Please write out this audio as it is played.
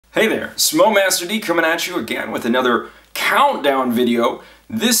Hey there, Smo Master D coming at you again with another countdown video.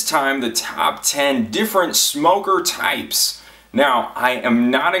 This time the top 10 different smoker types. Now, I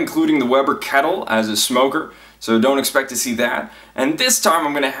am not including the Weber kettle as a smoker, so don't expect to see that. And this time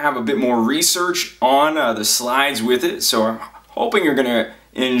I'm going to have a bit more research on the slides with it, so I'm hoping you're going to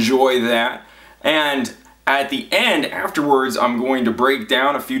enjoy that. And at the end, afterwards, I'm going to break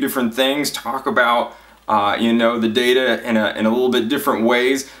down a few different things, talk about the data in a little bit different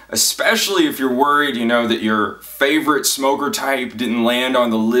ways, especially if you're worried, that your favorite smoker type didn't land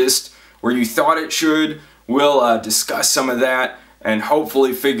on the list where you thought it should. We'll discuss some of that and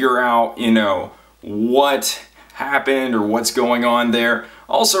hopefully figure out, what happened or what's going on there.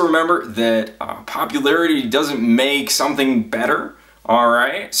 Also remember that popularity doesn't make something better, all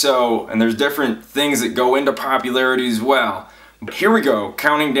right? So, and there's different things that go into popularity as well. But here we go,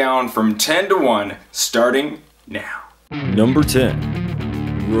 counting down from 10 to 1, starting now. Number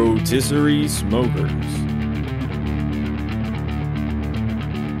 10, rotisserie smokers.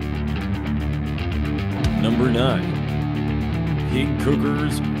 Number 9, pig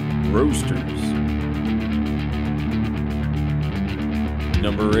cookers, roasters.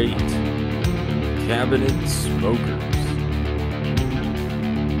 Number 8, cabinet smokers.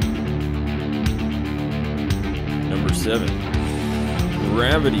 Number 7,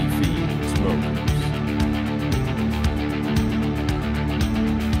 gravity feed smokers.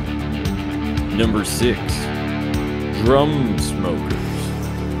 Number 6, drum smokers.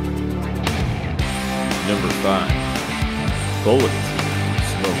 Number 5, bullet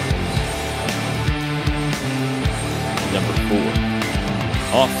smokers. Number 4,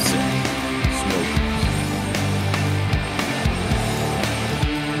 offset smokers.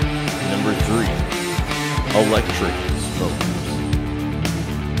 Number 3, electric smokers.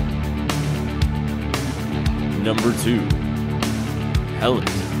 Number 2, pellet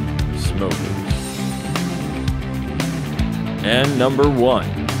smokers. And number 1,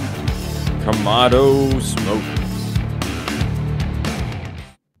 kamado smokers.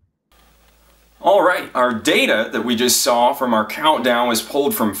 All right, our data that we just saw from our countdown was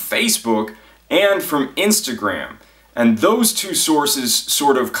pulled from Facebook and from Instagram. And those two sources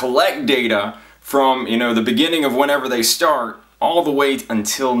sort of collect data from, the beginning of whenever they start all the way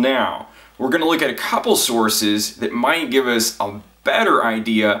until now. We're going to look at a couple sources that might give us a better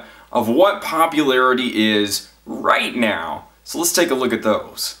idea of what popularity is right now. So let's take a look at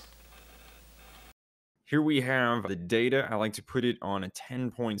those. Here we have the data. I like to put it on a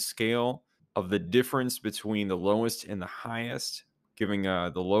 10-point scale of the difference between the lowest and the highest, giving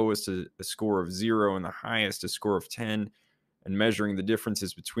the lowest a score of 0 and the highest a score of 10, and measuring the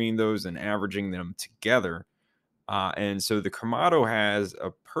differences between those and averaging them together. And so the kamado has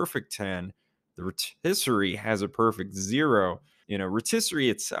a perfect 10. The rotisserie has a perfect 0. Rotisserie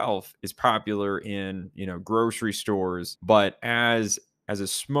itself is popular in, grocery stores, but as a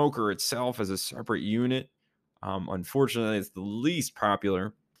smoker itself, as a separate unit, unfortunately, it's the least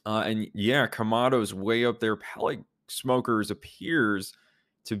popular. And yeah, kamado's way up there. Pellet smokers appears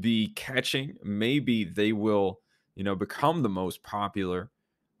to be catching. Maybe they will, become the most popular.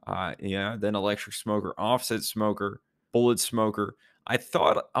 Then electric smoker, offset smoker, bullet smoker. I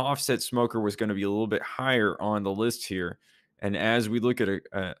thought offset smoker was going to be a little bit higher on the list here. And as we look at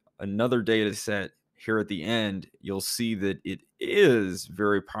another data set here at the end, you'll see that it is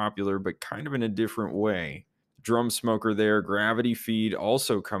very popular, but kind of in a different way. Drum smoker there, gravity feed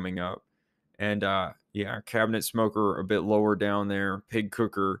also coming up. And cabinet smoker a bit lower down there. Pig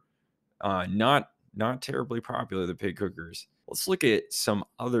cooker, not terribly popular, the pig cookers. Let's look at some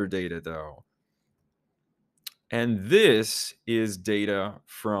other data though. And this is data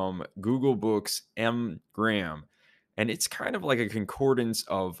from Google Books Graham. And it's kind of like a concordance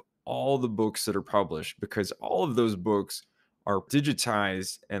of all the books that are published, because all of those books are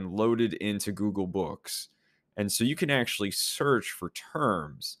digitized and loaded into Google Books. And so you can actually search for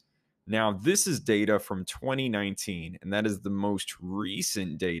terms. Now, this is data from 2019, and that is the most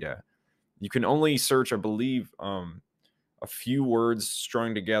recent data. You can only search, I believe, a few words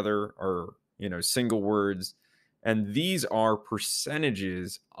strung together, or single words, and these are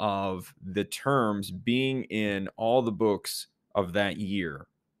percentages of the terms being in all the books of that year.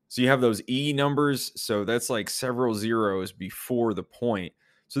 So you have those E numbers, so that's like several zeros before the point.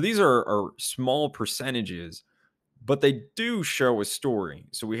 So these are small percentages, but they do show a story.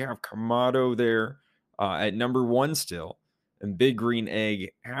 So we have kamado there at number 1 still, and big green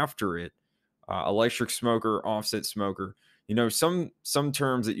egg after it. Electric smoker, offset smoker. Some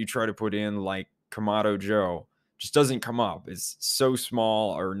terms that you try to put in, like Kamado Joe, just doesn't come up. It's so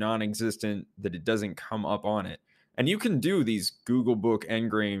small or non-existent that it doesn't come up on it. And you can do these Google Book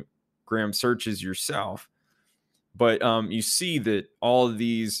Ngram searches yourself. But you see that all of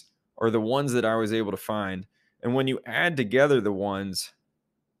these are the ones that I was able to find. And when you add together the ones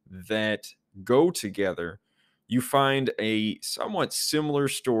that go together, you find a somewhat similar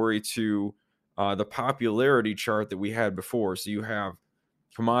story to the popularity chart that we had before. So you have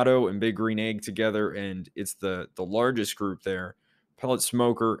kamado and big green egg together, and it's the largest group there. Pellet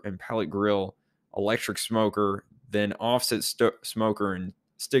smoker and pellet grill, electric smoker, then offset smoker and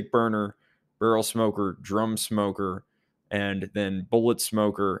stick burner, barrel smoker, drum smoker, and then bullet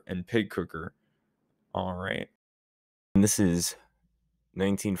smoker and pig cooker. All right. And this is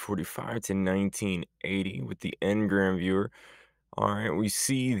 1945 to 1980 with the Ngram viewer. All right, we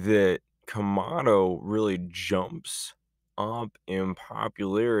see that kamado really jumps up in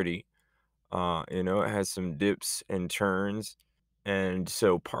popularity. You know, it has some dips and turns. And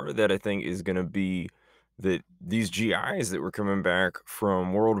so part of that, I think, is going to be that these GIs that were coming back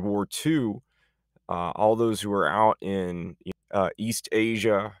from World War II, all those who were out in East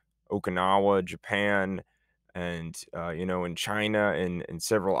Asia, Okinawa, Japan, and, you know, in China and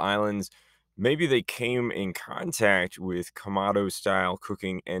several islands, maybe they came in contact with kamado style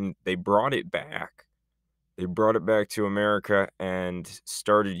cooking and they brought it back. They brought it back to America and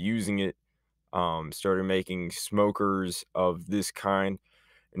started using it, started making smokers of this kind.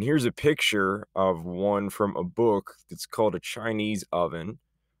 And here's a picture of one from a book that's called A Chinese Oven.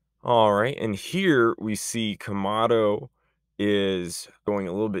 All right, and here we see kamado is going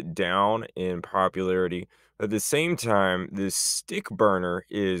a little bit down in popularity. At the same time, this stick burner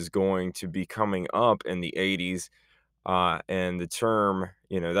is going to be coming up in the 80s. And the term,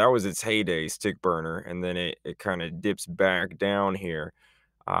 you know, that was its heyday, stick burner, and then it kind of dips back down here.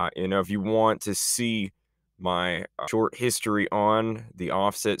 You know, if you want to see my short history on the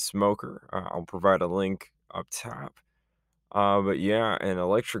offset smoker, I'll provide a link up top. But yeah, and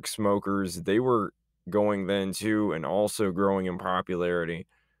electric smokers, they were going then too, and also growing in popularity.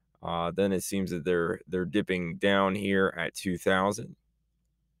 Then it seems that they're dipping down here at 2000.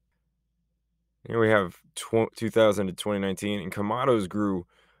 Here we have 2000 to 2019, and kamados grew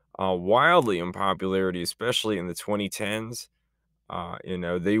wildly in popularity, especially in the 2010s. You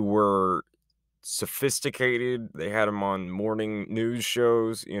know, they were sophisticated. They had them on morning news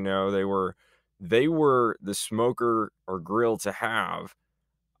shows. You know, they were the smoker or grill to have.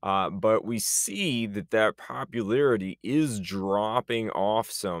 But we see that popularity is dropping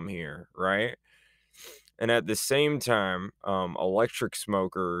off some here, right? And at the same time, electric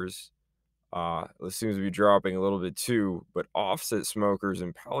smokers it seems to be dropping a little bit too, but offset smokers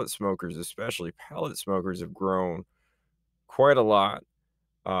and pellet smokers, especially pellet smokers, have grown quite a lot.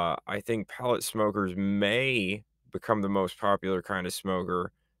 I think pellet smokers may become the most popular kind of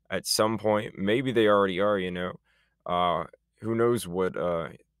smoker at some point. Maybe they already are, you know. Who knows what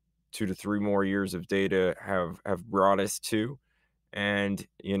 2 to 3 more years of data have brought us to. And,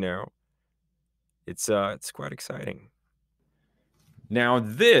 you know, it's quite exciting. Now,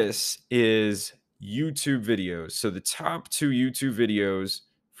 this is YouTube videos. So the top 2 YouTube videos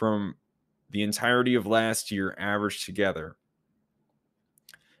from the entirety of last year averaged together.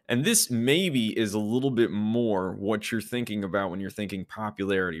 And this maybe is a little bit more what you're thinking about when you're thinking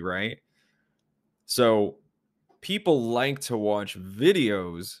popularity, right? So people like to watch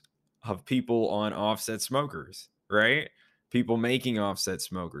videos of people on offset smokers, right? People making offset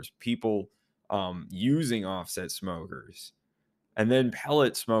smokers, people using offset smokers. And then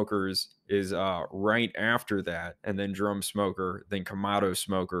pellet smokers is right after that. And then drum smoker, then kamado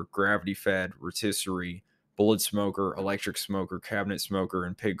smoker, gravity fed, rotisserie, bullet smoker, electric smoker, cabinet smoker,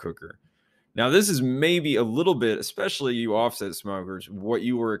 and pig cooker. Now, this is maybe a little bit, especially you offset smokers, what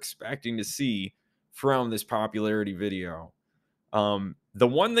you were expecting to see from this popularity video. The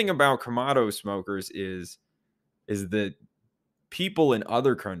one thing about kamado smokers is that people in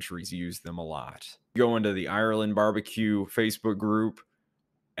other countries use them a lot. You go into the Ireland barbecue Facebook group,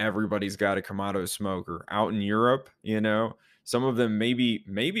 everybody's got a kamado smoker. Out in Europe, you know, some of them maybe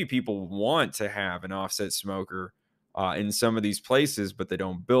people want to have an offset smoker in some of these places, but they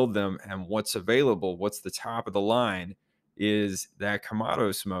don't build them. And what's available, what's the top of the line, is that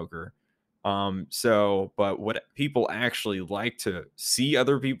kamado smoker. But what people actually like to see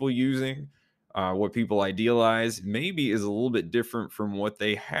other people using, what people idealize, maybe is a little bit different from what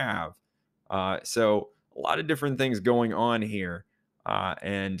they have. So a lot of different things going on here.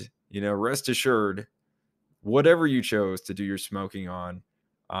 And, you know, rest assured, whatever you chose to do your smoking on,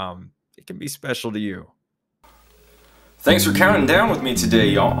 it can be special to you. Thanks for counting down with me today,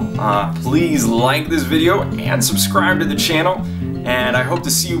 y'all. Please like this video and subscribe to the channel. And I hope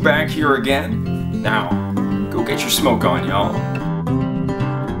to see you back here again. Now, go Go get your smoke on, y'all.